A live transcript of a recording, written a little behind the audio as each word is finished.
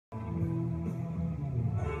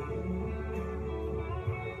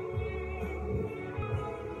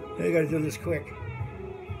I gotta do this quick.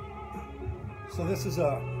 So this is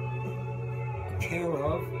a care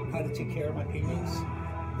of how to take care of my paintings.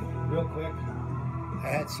 Real quick, I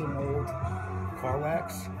had some old car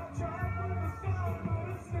wax.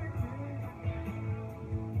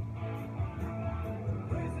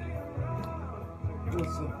 Real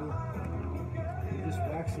simple. You just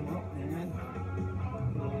wax them up and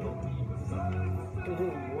put a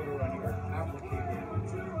little water on your applicator.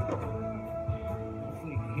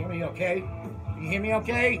 Hopefully you can hear me okay. Can you hear me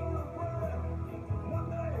okay?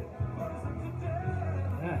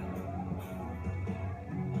 Yeah.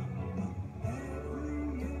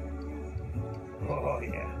 Oh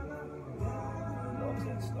yeah. Loves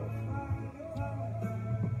that stuff.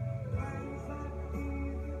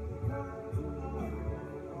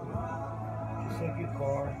 Just like your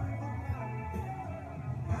car.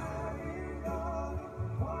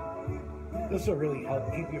 This will really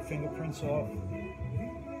help keep your fingerprints off.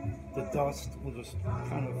 The dust will just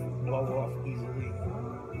kind of blow off easily.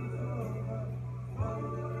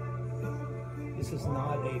 This is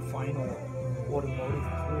not a final automotive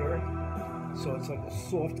clear, so it's like a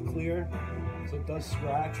soft clear, so it does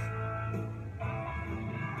scratch.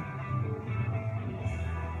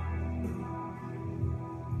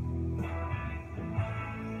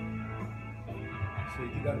 So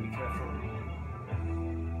you gotta be careful.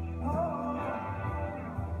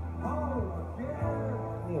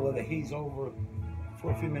 I'm gonna let it haze over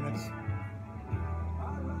for a few minutes.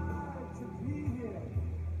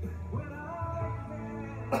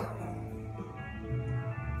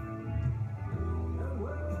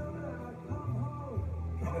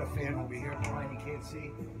 I got a fan over here behind, you can't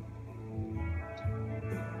see.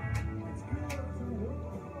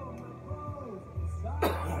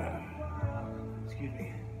 Excuse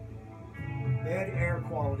me. Bad air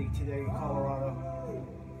quality today in Colorado.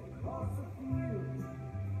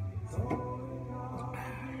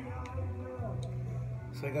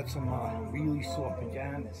 So I got some really soft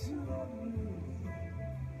pajamas.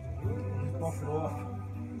 Just buff it off.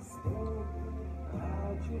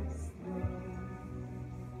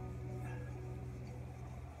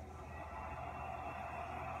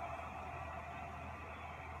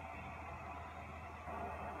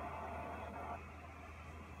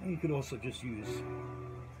 And you could also just use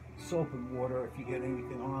soap and water if you get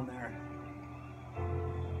anything on there.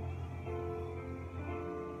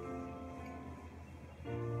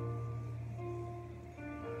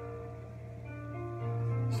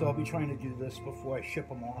 So I'll be trying to do this before I ship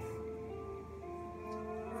them off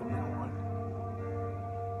from now on.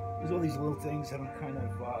 There's all these little things that I'm kind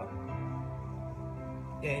of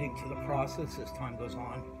adding to the process as time goes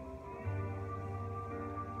on.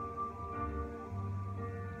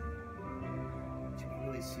 You can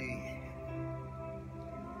really see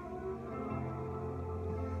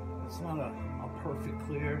it's not a perfect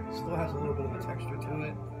clear. It still has a little bit of a texture to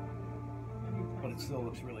it, but it still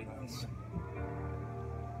looks really nice.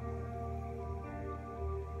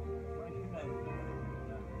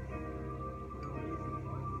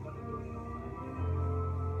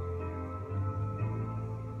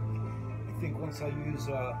 I think once I use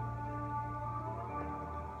an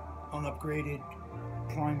upgraded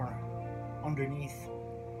primer underneath,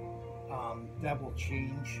 that will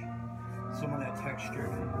change some of that texture,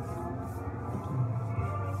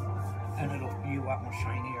 and it'll be a lot more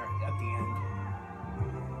shinier at the end.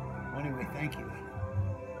 Well, anyway, thank you.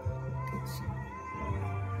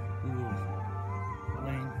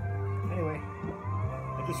 Anyway,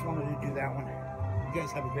 I just wanted to do that one. You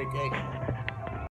guys have a great day.